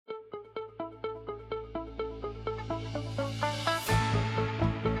Welcome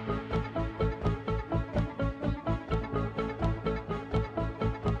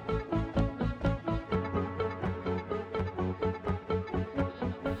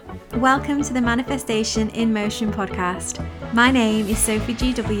to the Manifestation in Motion podcast. My name is Sophie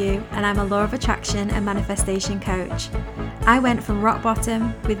GW and I'm a law of attraction and manifestation coach. I went from rock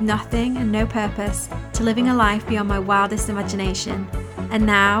bottom with nothing and no purpose to living a life beyond my wildest imagination. And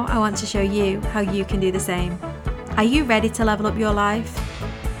now I want to show you how you can do the same. Are you ready to level up your life?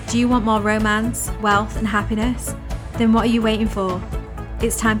 Do you want more romance, wealth and happiness? Then what are you waiting for?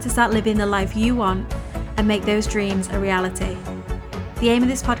 It's time to start living the life you want and make those dreams a reality. The aim of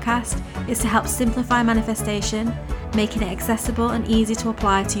this podcast is to help simplify manifestation, making it accessible and easy to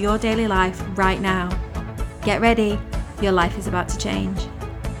apply to your daily life right now. Get ready, your life is about to change.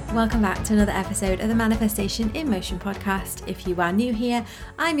 Welcome back to another episode of the Manifestation in Motion podcast. If you are new here,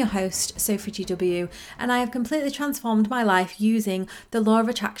 I'm your host, Sophie GW, and I have completely transformed my life using the law of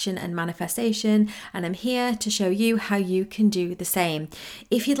attraction and manifestation, and I'm here to show you how you can do the same.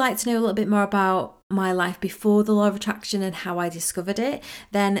 If you'd like to know a little bit more about my life before the law of attraction and how I discovered it,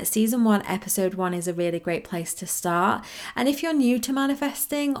 then season 1 episode 1 is a really great place to start. And if you're new to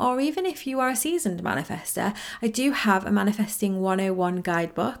manifesting, or even if you are a seasoned manifester, I do have a Manifesting 101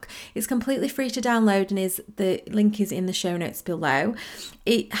 guidebook. It's completely free to download and the link is in the show notes below.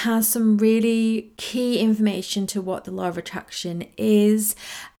 It has some really key information to what the law of attraction is,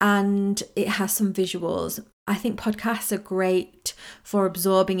 and it has some visuals. I think podcasts are great for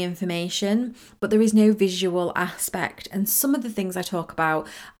absorbing information, but there is no visual aspect. And some of the things I talk about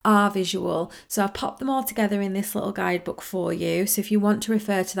are visual. So I've popped them all together in this little guidebook for you. So if you want to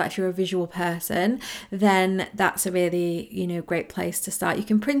refer to that, if you're a visual person, then that's a really, great place to start. You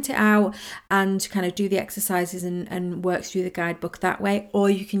can print it out and kind of do the exercises and work through the guidebook that way, or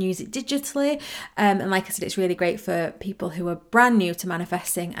you can use it digitally. And like I said, it's really great for people who are brand new to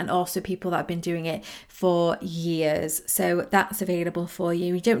manifesting and also people that have been doing it for years. So that's available for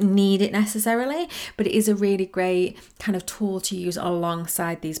you. You don't need it necessarily, but it is a really great kind of tool to use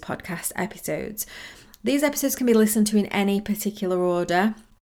alongside these podcast episodes. These episodes can be listened to in any particular order.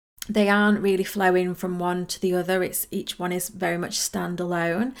 They aren't really flowing from one to the other. Each one is very much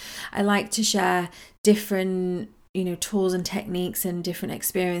standalone. I like to share different tools and techniques and different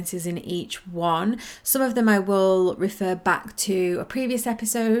experiences in each one. Some of them I will refer back to a previous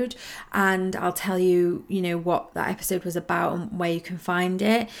episode and I'll tell you, what that episode was about and where you can find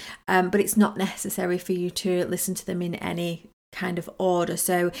it. But it's not necessary for you to listen to them in any kind of order.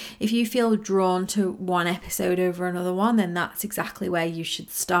 So if you feel drawn to one episode over another one, then that's exactly where you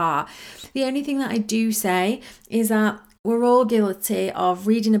should start. The only thing that I do say is that we're all guilty of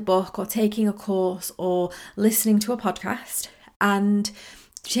reading a book or taking a course or listening to a podcast and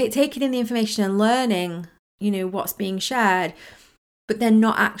taking in the information and learning, what's being shared, but then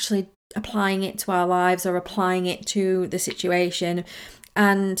not actually applying it to our lives or applying it to the situation.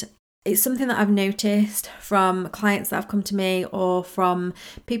 And it's something that I've noticed from clients that have come to me or from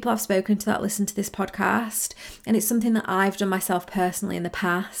people I've spoken to that listen to this podcast. And it's something that I've done myself personally in the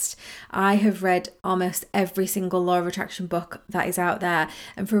past. I have read almost every single law of attraction book that is out there.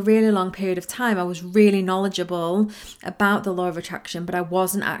 And for a really long period of time, I was really knowledgeable about the law of attraction, but I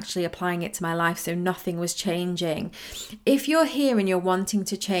wasn't actually applying it to my life. So nothing was changing. If you're here and you're wanting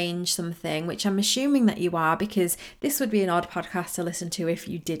to change something, which I'm assuming that you are, because this would be an odd podcast to listen to if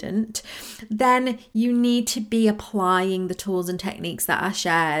you didn't, then you need to be applying the tools and techniques that are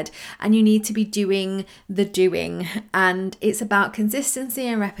shared, and you need to be doing the doing. And it's about consistency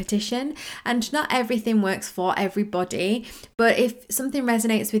and repetition, and not everything works for everybody. But if something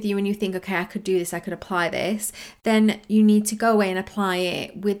resonates with you and you think, okay, I could do this, I could apply this, then you need to go away and apply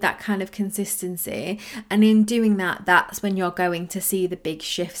it with that kind of consistency. And in doing that, that's when you're going to see the big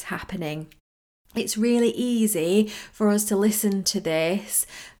shifts happening. It's really easy for us to listen to this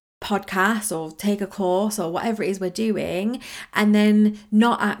podcast or take a course or whatever it is we're doing and then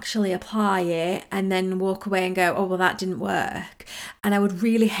not actually apply it and then walk away and go, oh, well, that didn't work. And I would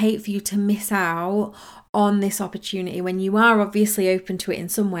really hate for you to miss out on this opportunity when you are obviously open to it in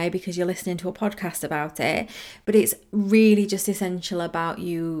some way because you're listening to a podcast about it. But it's really just essential about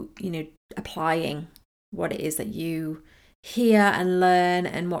you, applying what it is that you hear and learn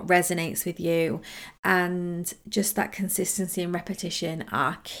and what resonates with you, and just that consistency and repetition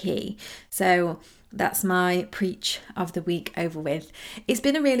are key. So that's my preach of the week over with. It's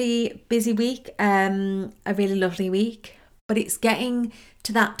been a really busy week, a really lovely week, but it's getting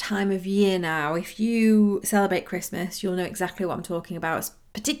to that time of year now. If you celebrate Christmas, you'll know exactly what I'm talking about,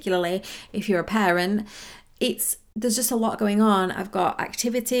 particularly if you're a parent. It's there's just a lot going on. I've got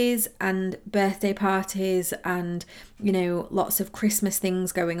activities and birthday parties and, lots of Christmas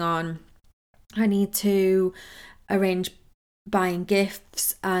things going on. I need to arrange buying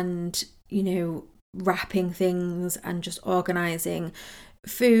gifts and, wrapping things and just organising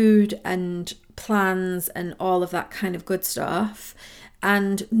food and plans and all of that kind of good stuff.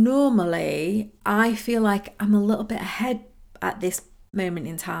 And normally I feel like I'm a little bit ahead at this moment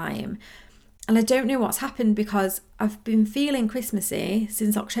in time. And I don't know what's happened because I've been feeling Christmassy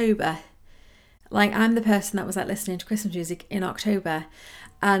since October. Like, I'm the person that was like listening to Christmas music in October.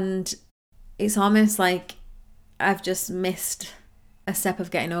 And it's almost like I've just missed a step of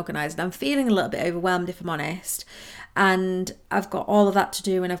getting organised. I'm feeling a little bit overwhelmed, if I'm honest. And I've got all of that to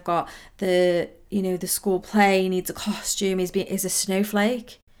do, and I've got the school play needs a costume, is a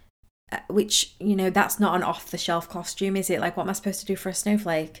snowflake, which, that's not an off-the-shelf costume, is it? Like, what am I supposed to do for a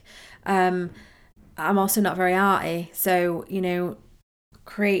snowflake? I'm also not very arty, so,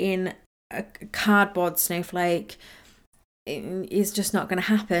 creating a cardboard snowflake is just not going to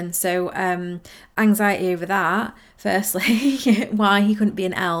happen. So anxiety over that, firstly, why he couldn't be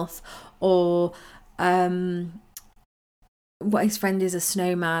an elf, or what his friend is a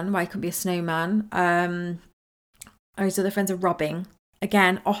snowman, why he couldn't be a snowman, or his other friends are robbing.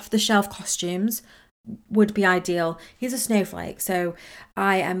 Again, off the shelf costumes would be ideal. He's a snowflake, so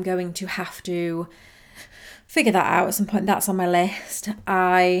I am going to have to figure that out at some point. That's on my list.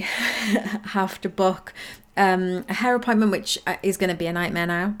 I have to book a hair appointment, which is going to be a nightmare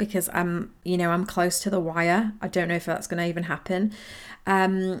now because I'm close to the wire. I don't know if that's going to even happen.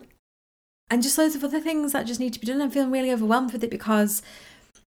 And just loads of other things that just need to be done. I'm feeling really overwhelmed with it because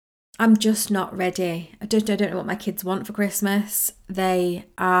I'm just not ready. I don't know what my kids want for Christmas. They're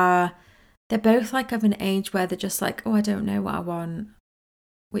both like of an age where they're just like, oh, I don't know what I want,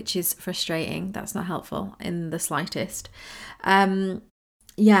 which is frustrating. That's not helpful in the slightest. So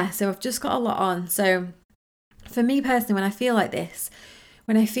I've just got a lot on. So for me personally, when I feel like this,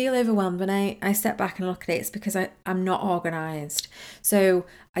 when I feel overwhelmed, when I step back and look at it, it's because I'm not organised. So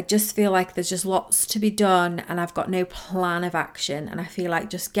I just feel like there's just lots to be done and I've got no plan of action. And I feel like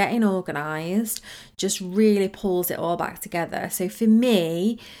just getting organised just really pulls it all back together. So for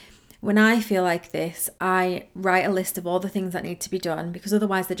me, when I feel like this, I write a list of all the things that need to be done, because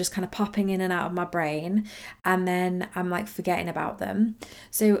otherwise they're just kind of popping in and out of my brain and then I'm like forgetting about them.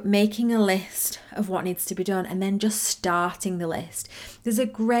 So making a list of what needs to be done and then just starting the list. There's a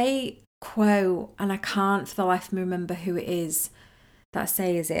great quote, and I can't for the life of me remember who it is that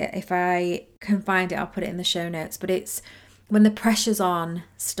says it. If I can find it, I'll put it in the show notes. But it's, when the pressure's on,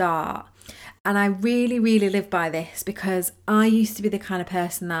 start. And I really, really live by this, because I used to be the kind of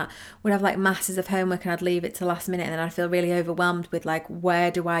person that would have like masses of homework and I'd leave it to the last minute, and then I'd feel really overwhelmed with like,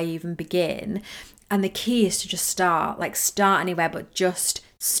 where do I even begin? And the key is to just start anywhere, but just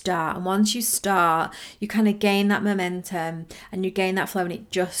start. And once you start, you kind of gain that momentum and you gain that flow, and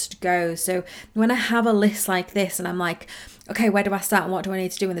it just goes. So when I have a list like this and I'm like, okay, where do I start and what do I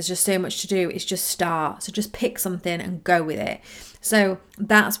need to do? And there's just so much to do. It's just start. So just pick something and go with it. So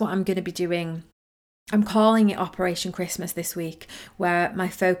that's what I'm going to be doing. I'm calling it Operation Christmas this week, where my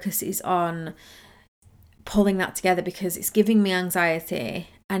focus is on pulling that together, because it's giving me anxiety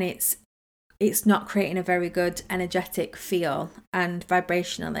and it's not creating a very good energetic feel, and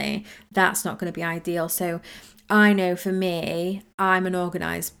vibrationally that's not going to be ideal. So I know for me, I'm an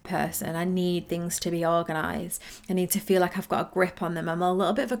organised person. I need things to be organised. I need to feel like I've got a grip on them. I'm a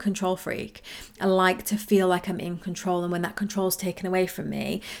little bit of a control freak. I like to feel like I'm in control. And when that control's taken away from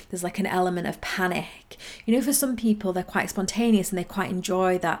me, there's like an element of panic. For some people, they're quite spontaneous and they quite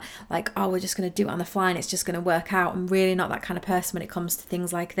enjoy that, like, oh, we're just going to do it on the fly and it's just going to work out. I'm really not that kind of person when it comes to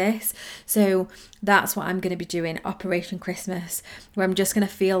things like this. So that's what I'm going to be doing, Operation Christmas, where I'm just going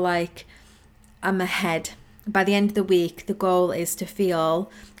to feel like I'm ahead. By the end of the week, the goal is to feel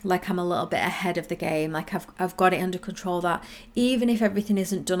like I'm a little bit ahead of the game, like I've got it under control, that even if everything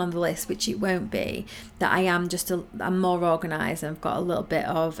isn't done on the list, which it won't be, that I am I'm more organised and I've got a little bit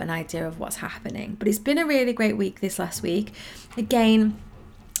of an idea of what's happening. But it's been a really great week this last week. Again,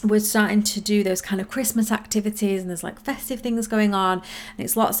 we're starting to do those kind of Christmas activities and there's like festive things going on and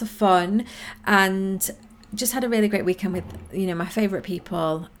it's lots of fun, and just had a really great weekend with my favourite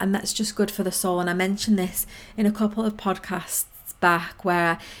people, and that's just good for the soul. And I mentioned this in a couple of podcasts back,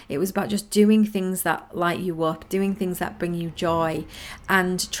 where it was about just doing things that light you up, doing things that bring you joy,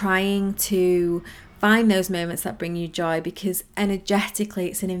 and trying to find those moments that bring you joy, because energetically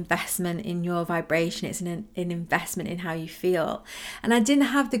it's an investment in your vibration. It's an investment in how you feel. And I didn't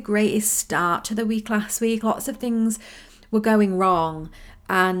have the greatest start to the week last week. Lots of things were going wrong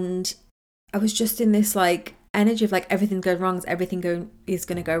and I was just in this like energy of like everything goes wrong, is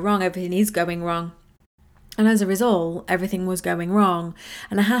going to go wrong, everything is going wrong. And as a result, everything was going wrong.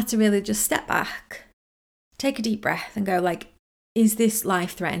 And I had to really just step back, take a deep breath and go like, is this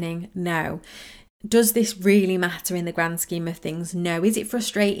life-threatening? No. Does this really matter in the grand scheme of things? No. Is it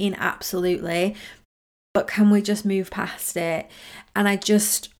frustrating? Absolutely. But can we just move past it? And I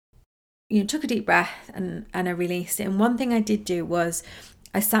just, took a deep breath and I released it. And one thing I did do was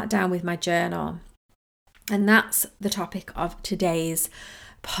I sat down with my journal. And that's the topic of today's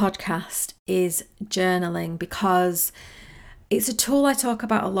podcast, is journaling, because it's a tool I talk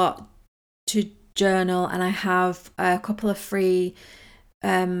about a lot to journal, and I have a couple of free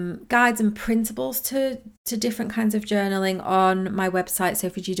guides and principles to different kinds of journaling on my website,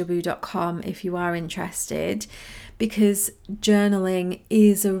 sophiegw.com, if you are interested, because journaling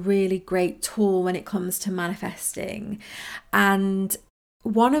is a really great tool when it comes to manifesting. And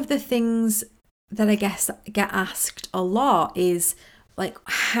one of the things that I guess get asked a lot is like,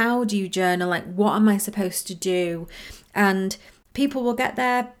 how do you journal? Like, what am I supposed to do? And people will get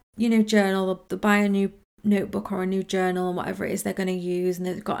their journal, they'll buy a new notebook or a new journal and whatever it is they're going to use, and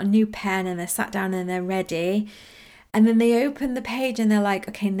they've got a new pen and they're sat down and they're ready, and then they open the page and they're like,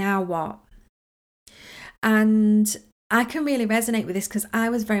 okay, now what? And I can really resonate with this because I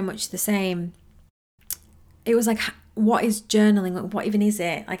was very much the same. It was like, what is journaling? Like, what even is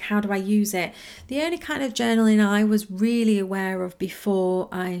it? Like, how do I use it? The only kind of journaling I was really aware of before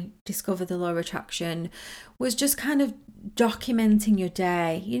I discovered the law of attraction was just kind of documenting your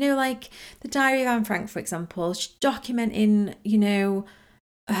day. Like the Diary of Anne Frank, for example, she's documenting,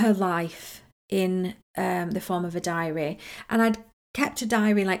 her life in the form of a diary. And I'd kept a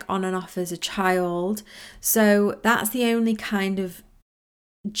diary like on and off as a child. So that's the only kind of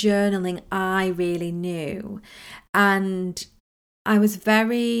journaling I really knew. And I was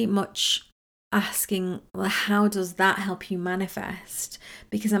very much asking, well, how does that help you manifest?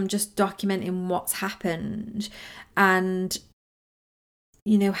 Because I'm just documenting what's happened, and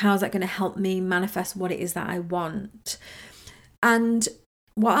how's that going to help me manifest what it is that I want? And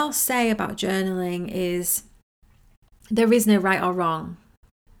what I'll say about journaling is there is no right or wrong.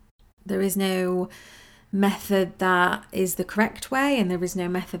 There is no method that is the correct way, and there is no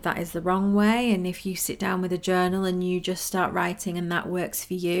method that is the wrong way. And if you sit down with a journal and you just start writing and that works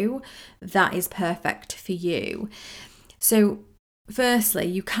for you, that is perfect for you. So firstly,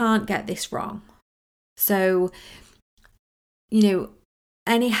 you can't get this wrong. So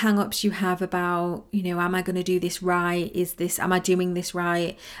any hang-ups you have about, am I going to do this right? Am I doing this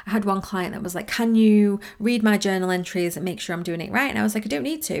right? I had one client that was like, can you read my journal entries and make sure I'm doing it right? And I was like, I don't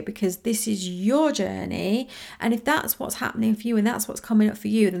need to, because this is your journey. And if that's what's happening for you and that's what's coming up for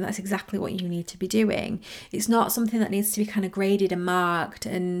you, then that's exactly what you need to be doing. It's not something that needs to be kind of graded and marked,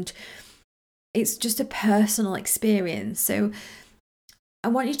 and it's just a personal experience. So I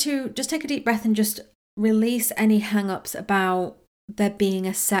want you to just take a deep breath and just release any hang-ups about there being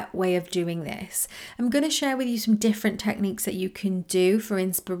a set way of doing this. I'm going to share with you some different techniques that you can do for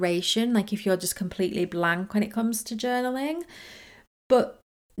inspiration, like if you're just completely blank when it comes to journaling. But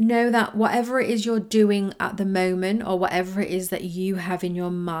know that whatever it is you're doing at the moment, or whatever it is that you have in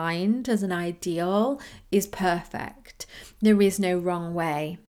your mind as an ideal, is perfect. There is no wrong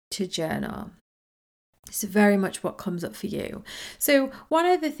way to journal. It's very much what comes up for you. So one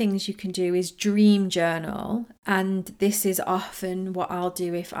of the things you can do is dream journal. And this is often what I'll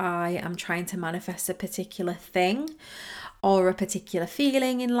do if I am trying to manifest a particular thing or a particular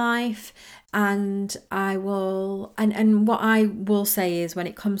feeling in life. And I will, and what I will say is, when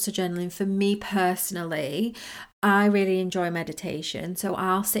it comes to journaling, for me personally, I really enjoy meditation. So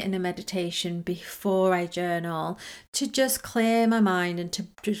I'll sit in a meditation before I journal to just clear my mind and to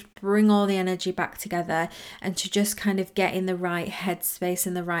just bring all the energy back together, and to just kind of get in the right headspace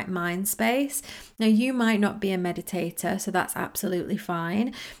and the right mind space. Now, you might not be a meditator, so that's absolutely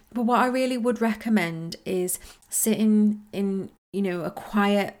fine. But what I really would recommend is sitting in, a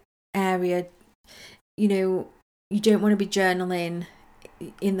quiet area. You don't want to be journaling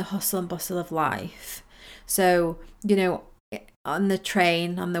in the hustle and bustle of life. So, on the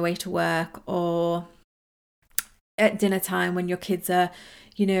train, on the way to work, or at dinner time when your kids are,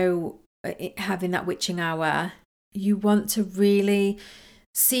 having that witching hour, you want to really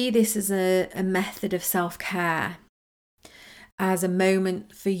see this as a method of self-care, as a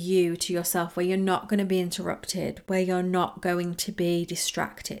moment for you to yourself, where you're not going to be interrupted, where you're not going to be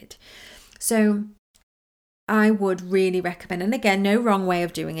distracted. So I would really recommend, and again, no wrong way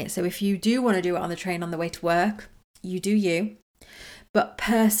of doing it. So if you do want to do it on the train on the way to work, you do you. But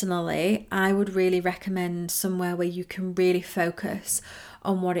personally, I would really recommend somewhere where you can really focus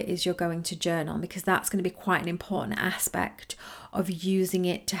on what it is you're going to journal, because that's going to be quite an important aspect of using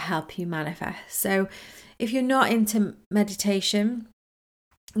it to help you manifest. So if you're not into meditation,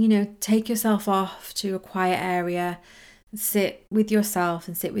 take yourself off to a quiet area, sit with yourself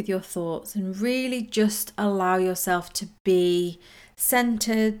and sit with your thoughts, and really just allow yourself to be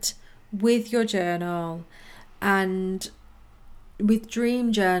centered with your journal. And with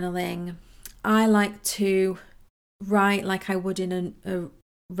dream journaling, I like to write like I would in a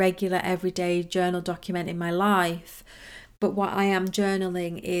regular everyday journal document in my life. But what I am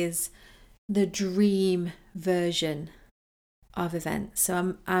journaling is the dream version of events.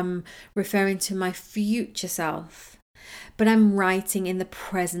 So I'm referring to my future self, but I'm writing in the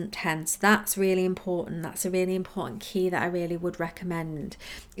present tense. That's really important. That's a really important key that I really would recommend,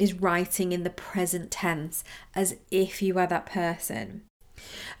 is writing in the present tense as if you are that person.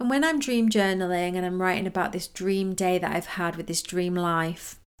 And when I'm dream journaling and I'm writing about this dream day that I've had with this dream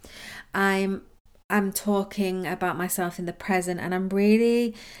life, I'm talking about myself in the present, and I'm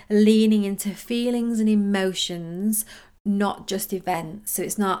really leaning into feelings and emotions, not just events. So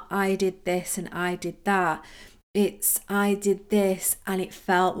it's not I did this and I did that. It's I did this and it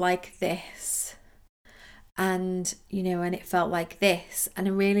felt like this. And, and it felt like this. And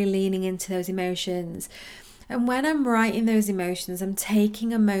I'm really leaning into those emotions. And when I'm writing those emotions, I'm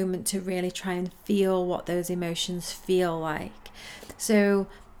taking a moment to really try and feel what those emotions feel like. So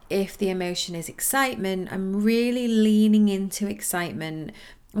if the emotion is excitement, I'm really leaning into excitement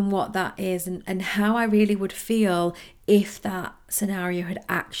and what that is, and how I really would feel if that scenario had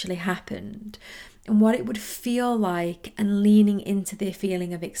actually happened, and what it would feel like, and leaning into the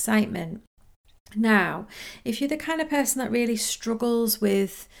feeling of excitement. Now, if you're the kind of person that really struggles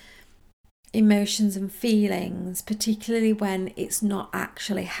with emotions and feelings, particularly when it's not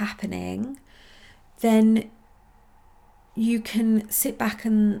actually happening, then you can sit back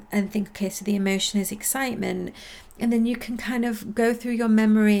and think, okay, so the emotion is excitement. And then you can kind of go through your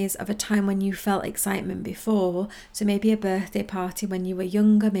memories of a time when you felt excitement before. So maybe a birthday party when you were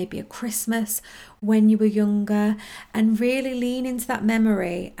younger, maybe a Christmas when you were younger, and really lean into that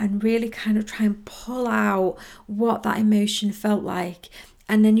memory and really kind of try and pull out what that emotion felt like.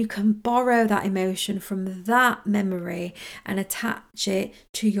 And then you can borrow that emotion from that memory and attach it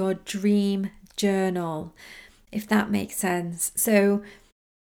to your dream journal, if that makes sense. So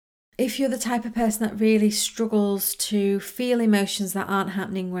if you're the type of person that really struggles to feel emotions that aren't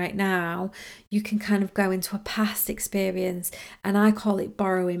happening right now, you can kind of go into a past experience, and I call it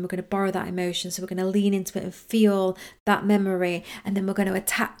borrowing. We're going to borrow that emotion, so we're going to lean into it and feel that memory, and then we're going to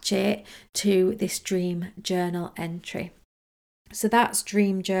attach it to this dream journal entry. So that's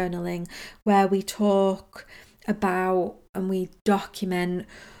dream journaling, where we talk about and we document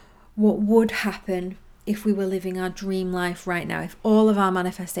what would happen if we were living our dream life right now. If all of our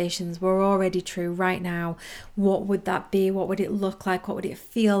manifestations were already true right now, what would that be? What would it look like? What would it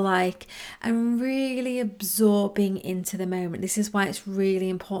feel like? And really absorbing into the moment. This is why it's really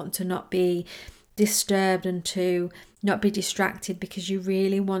important to not be disturbed and to not be distracted, because you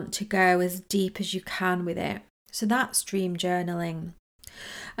really want to go as deep as you can with it. So that's dream journaling.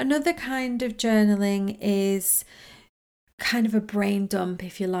 Another kind of journaling is kind of a brain dump,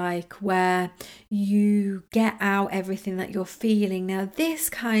 if you like, where you get out everything that you're feeling. Now, this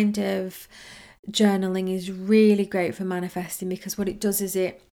kind of journaling is really great for manifesting, because what it does is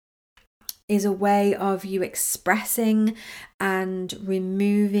it is a way of you expressing and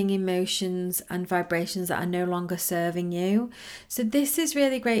removing emotions and vibrations that are no longer serving you. So this is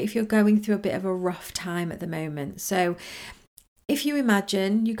really great if you're going through a bit of a rough time at the moment. So if you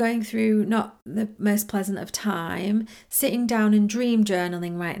imagine you're going through not the most pleasant of time, sitting down and dream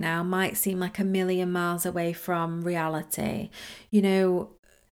journaling right now might seem like a million miles away from reality.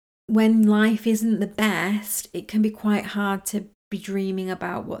 When life isn't the best, it can be quite hard to be dreaming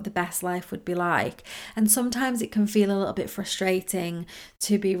about what the best life would be like. And sometimes it can feel a little bit frustrating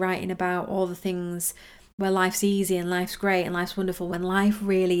to be writing about all the things where life's easy and life's great and life's wonderful, when life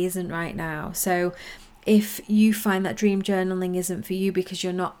really isn't right now. So if you find that dream journaling isn't for you because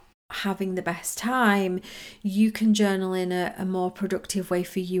you're not having the best time, you can journal in a more productive way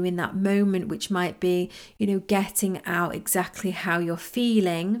for you in that moment, which might be, getting out exactly how you're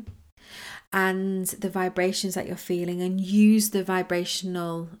feeling and the vibrations that you're feeling, and use the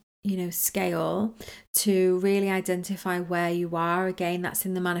vibrational scale to really identify where you are. Again, that's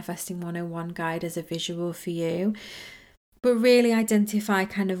in the Manifesting 101 guide as a visual for you, but really identify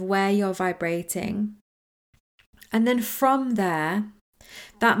kind of where you're vibrating. And then from there,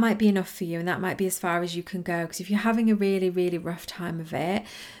 That might be enough for you, and that might be as far as you can go. Because if you're having a really, really rough time of it,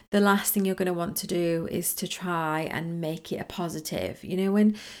 the last thing you're going to want to do is to try and make it a positive. You know,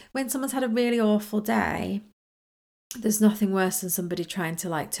 when someone's had a really awful day, there's nothing worse than somebody trying to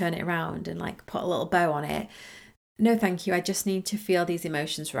like turn it around and like put a little bow on it. No, thank you. I just need to feel these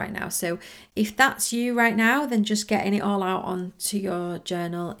emotions right now. So if that's you right now, then just getting it all out onto your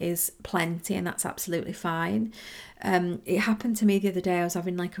journal is plenty, and that's absolutely fine. It happened to me the other day. I was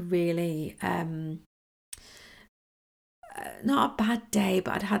having like a really, not a bad day,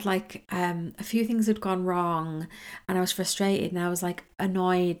 but I'd had like a few things had gone wrong, and I was frustrated, and I was like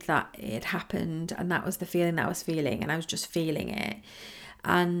annoyed that it had happened, and that was the feeling that I was feeling, and I was just feeling it.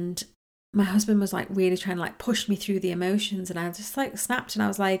 And my husband was like really trying to like push me through the emotions, and I just like snapped, and I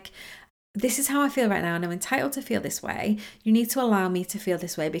was like, this is how I feel right now, and I'm entitled to feel this way. You need to allow me to feel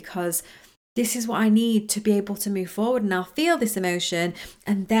this way, because this is what I need to be able to move forward, and I'll feel this emotion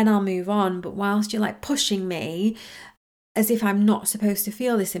and then I'll move on. But whilst you're like pushing me as if I'm not supposed to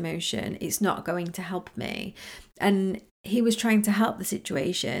feel this emotion, it's not going to help me. And he was trying to help the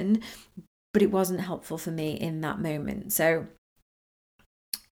situation, but it wasn't helpful for me in that moment. So,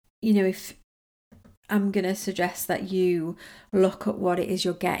 you know, if I'm going to suggest that you look at what it is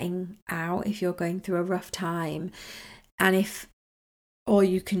you're getting out if you're going through a rough time. And if all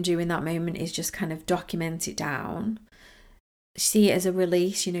you can do in that moment is just kind of document it down, see it as a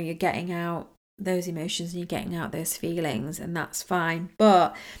release, you know, you're getting out those emotions and you're getting out those feelings, and that's fine.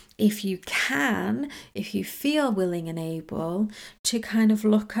 But if you can, if you feel willing and able to kind of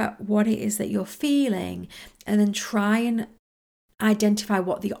look at what it is that you're feeling, and then try and identify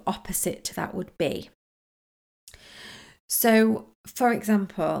what the opposite to that would be. So, for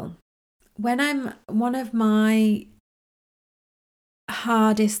example, one of my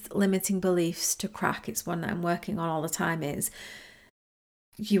hardest limiting beliefs to crack, it's one that I'm working on all the time, is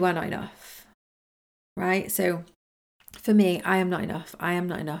you are not enough, right? So for me, I am not enough. I am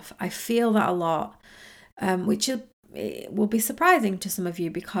not enough. I feel that a lot, which it will be surprising to some of you,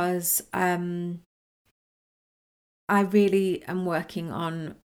 because I really am working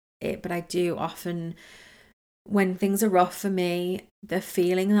on it, but I do often, when things are rough for me, the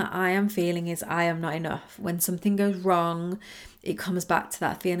feeling that I am feeling is I am not enough. When something goes wrong, it comes back to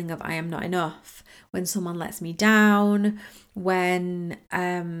that feeling of I am not enough. When someone lets me down, when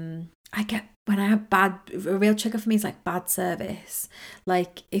I have a real trigger for me is like bad service.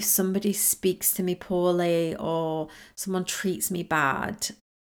 Like if somebody speaks to me poorly or someone treats me bad,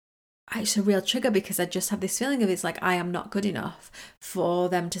 it's a real trigger, because I just have this feeling of, it's like I am not good enough for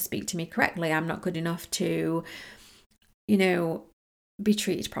them to speak to me correctly. I'm not good enough to, you know, be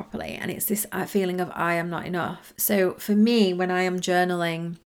treated properly. And it's this feeling of I am not enough. So for me, when I am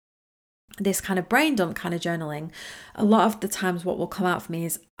journaling, this kind of brain dump kind of journaling, a lot of the times what will come out for me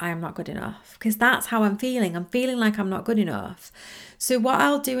is I am not good enough, because that's how I'm feeling. I'm feeling like I'm not good enough. So what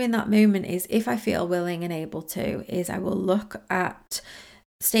I'll do in that moment is, if I feel willing and able to, is I will look at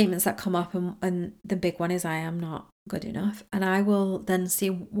statements that come up, and the big one is I am not good enough, and I will then see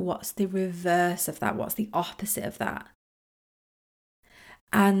what's the reverse of that, what's the opposite of that,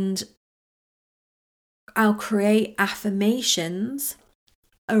 and I'll create affirmations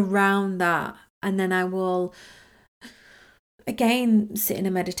around that. And then I will again sit in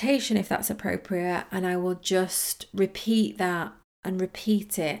a meditation if that's appropriate, and I will just repeat that and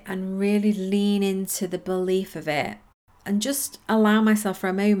repeat it and really lean into the belief of it, and just allow myself for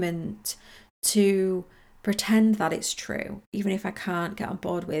a moment to pretend that it's true. Even if I can't get on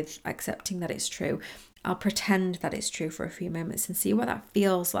board with accepting that it's true, I'll pretend that it's true for a few moments and see what that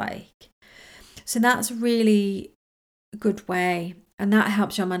feels like. So that's really a good way. And that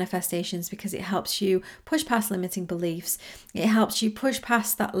helps your manifestations, because it helps you push past limiting beliefs. It helps you push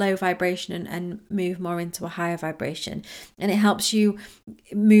past that low vibration and move more into a higher vibration. And it helps you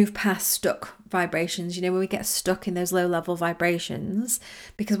move past stuck vibrations. You know, when we get stuck in those low level vibrations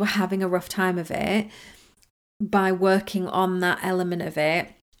because we're having a rough time of it, by working on that element of it,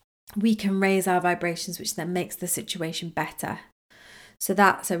 we can raise our vibrations, which then makes the situation better. So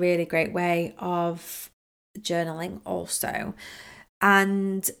that's a really great way of journaling also.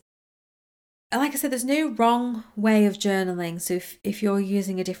 And like I said, there's no wrong way of journaling. So if you're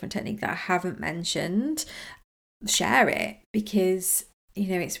using a different technique that I haven't mentioned, share it, because, you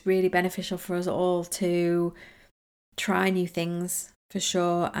know, it's really beneficial for us all to try new things for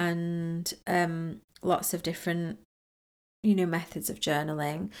sure. And lots of different, you know, methods of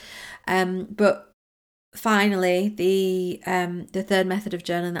journaling. But finally, the third method of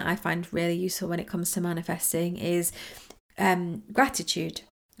journaling that I find really useful when it comes to manifesting is gratitude.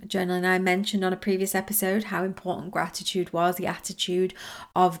 journaling. I mentioned on a previous episode how important gratitude was, the attitude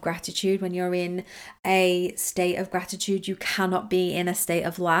of gratitude. When you're in a state of gratitude, you cannot be in a state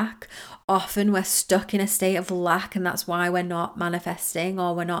of lack. Often we're stuck in a state of lack, and that's why we're not manifesting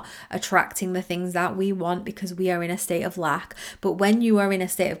or we're not attracting the things that we want, because we are in a state of lack. But when you are in a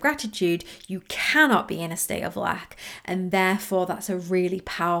state of gratitude, you cannot be in a state of lack, and therefore that's a really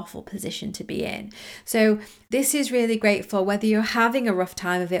powerful position to be in. So this is really great for whether you're having a rough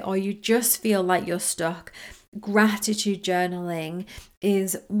time of it or you just feel like you're stuck. Gratitude journaling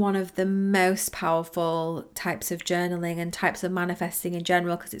is one of the most powerful types of journaling and types of manifesting in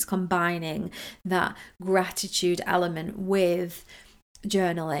general, because it's combining that gratitude element with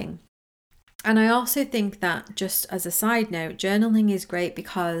journaling. And I also think that, just as a side note, journaling is great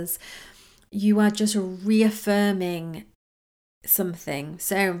because you are just reaffirming something.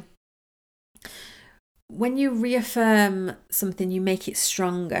 So when you reaffirm something, you make it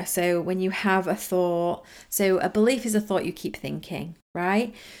stronger. So when you have a thought, so a belief is a thought you keep thinking,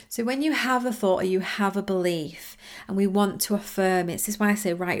 right? So when you have a thought or you have a belief and we want to affirm it, this is why I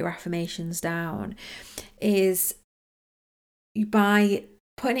say write your affirmations down, is by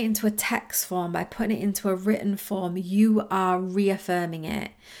putting it into a text form, by putting it into a written form, you are reaffirming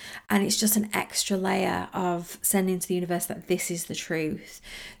it. And it's just an extra layer of sending to the universe that this is the truth.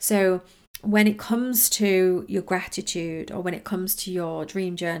 So when it comes to your gratitude, or when it comes to your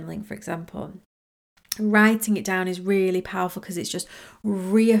dream journaling, for example, writing it down is really powerful because it's just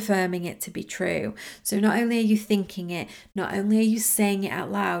reaffirming it to be true. So not only are you thinking it, not only are you saying it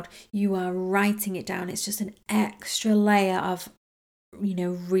out loud, you are writing it down. It's just an extra layer of,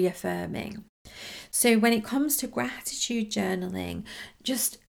 reaffirming. So when it comes to gratitude journaling,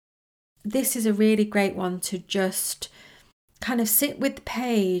 this is a really great one to just kind of sit with the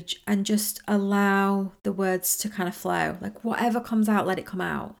page and just allow the words to kind of flow. Like whatever comes out, let it come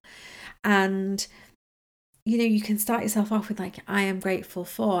out. And you can start yourself off with like, I am grateful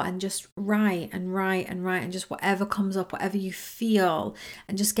for, and just write and write and write, and just whatever comes up, whatever you feel,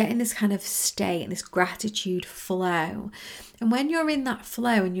 and just get in this kind of state and this gratitude flow. And when you're in that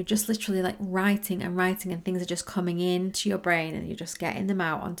flow and you're just literally like writing and writing, and things are just coming into your brain and you're just getting them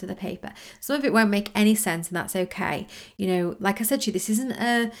out onto the paper. Some of it won't make any sense, and that's okay. Like I said to you, this isn't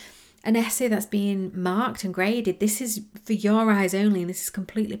an essay that's being marked and graded. This is for your eyes only, and this is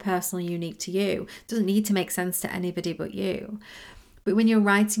completely personal, unique to you. It doesn't need to make sense to anybody but you. But when you're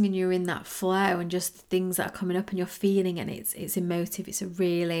writing and you're in that flow and just things that are coming up and you're feeling it, and it's emotive, it's a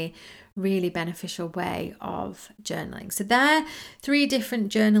really, really beneficial way of journaling. So there are 3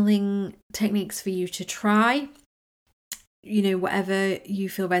 different journaling techniques for you to try. Whatever you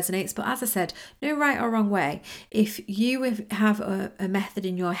feel resonates. But as I said, no right or wrong way. If you have a method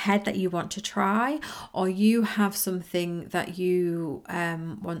in your head that you want to try, or you have something that you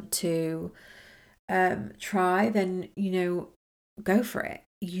want to try, then, go for it.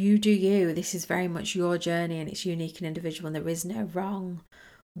 You do you. This is very much your journey, and it's unique and individual, and there is no wrong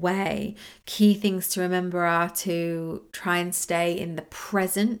way. Key things to remember are to try and stay in the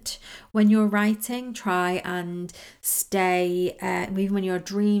present when you're writing. Try and stay, even when you're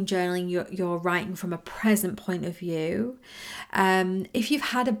dream journaling, you're writing from a present point of view. If you've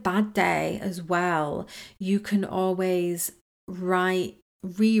had a bad day as well, you can always rewrite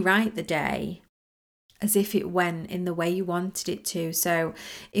the day as if it went in the way you wanted it to. So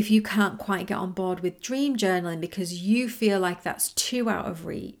if you can't quite get on board with dream journaling because you feel like that's too out of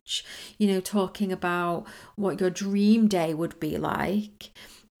reach, talking about what your dream day would be like,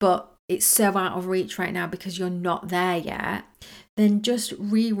 but it's so out of reach right now because you're not there yet, then just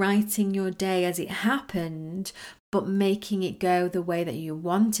rewriting your day as it happened, but making it go the way that you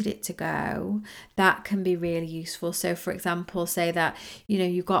wanted it to go, that can be really useful. So for example, say that,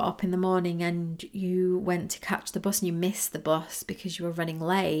 you got up in the morning and you went to catch the bus and you missed the bus because you were running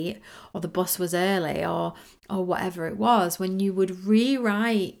late, or the bus was early, or whatever it was. When you would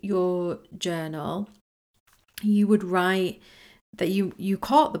rewrite your journal, you would write that you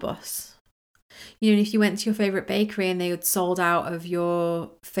caught the bus. If you went to your favourite bakery and they had sold out of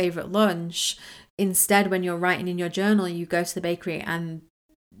your favourite lunch, instead, when you're writing in your journal, you go to the bakery and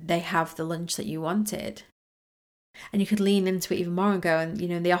they have the lunch that you wanted. And you could lean into it even more and go, and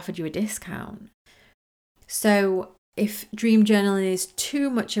they offered you a discount. So if dream journaling is too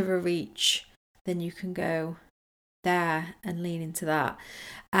much of a reach, then you can go there and lean into that.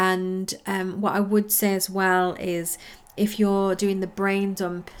 And what I would say as well is, if you're doing the brain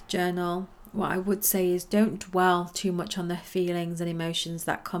dump journal, what I would say is don't dwell too much on the feelings and emotions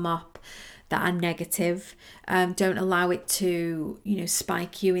that come up that are negative. Don't allow it to,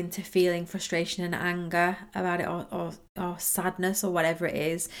 spike you into feeling frustration and anger about it, or sadness, or whatever it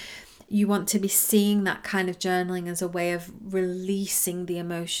is. You want to be seeing that kind of journaling as a way of releasing the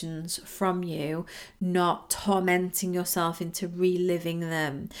emotions from you, not tormenting yourself into reliving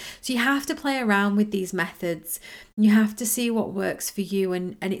them. So you have to play around with these methods. You have to see what works for you.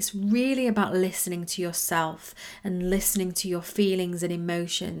 And it's really about listening to yourself and listening to your feelings and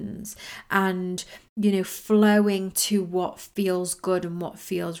emotions, and, flowing to what feels good and what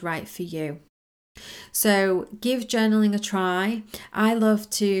feels right for you. So give journaling a try. I love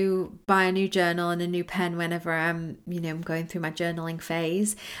to buy a new journal and a new pen whenever I'm going through my journaling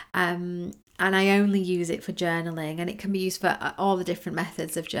phase. And I only use it for journaling, and it can be used for all the different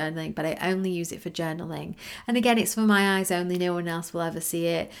methods of journaling, but I only use it for journaling. And again, it's for my eyes only. No one else will ever see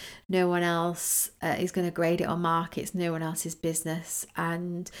it. No one else is going to grade it or mark it. It's no one else's business.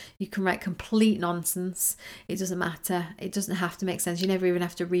 And you can write complete nonsense. It doesn't matter. It doesn't have to make sense. You never even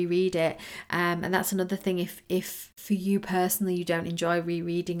have to reread it. And that's another thing. If for you personally, you don't enjoy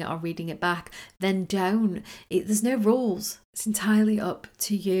rereading it or reading it back, then don't. There's no rules. It's entirely up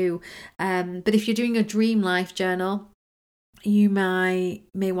to you. But if you're doing a dream life journal, you may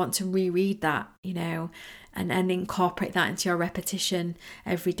want to reread that, and incorporate that into your repetition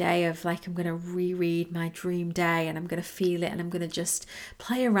every day of like, I'm going to reread my dream day, and I'm going to feel it, and I'm going to just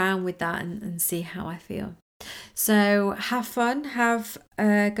play around with that and see how I feel. So have fun, have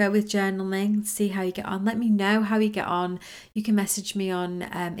a go with journaling, see how you get on. Let me know how you get on. You can message me on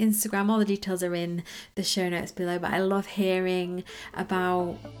Instagram. All the details are in the show notes below, but I love hearing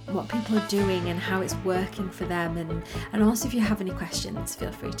about what people are doing and how it's working for them. And also, if you have any questions,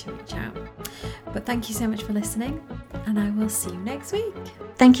 feel free to reach out. But thank you so much for listening, and I will see you next week.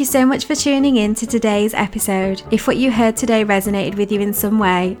 Thank you so much for tuning in to today's episode. If what you heard today resonated with you in some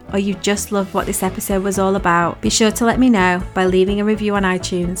way, or you just loved what this episode was all about, be sure to let me know by leaving a review on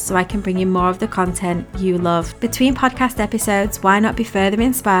iTunes so I can bring you more of the content you love. Between podcast episodes, why not be further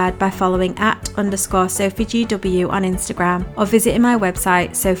inspired by following @_SophieGW on Instagram, or visiting my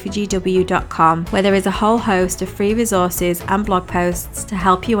website sophiegw.com, where there is a whole host of free resources and blog posts to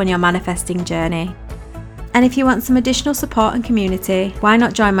help you on your manifesting journey. And if you want some additional support and community, why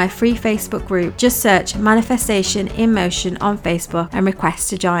not join my free Facebook group? Just search Manifestation in Motion on Facebook and request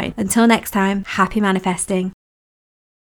to join. Until next time, happy manifesting.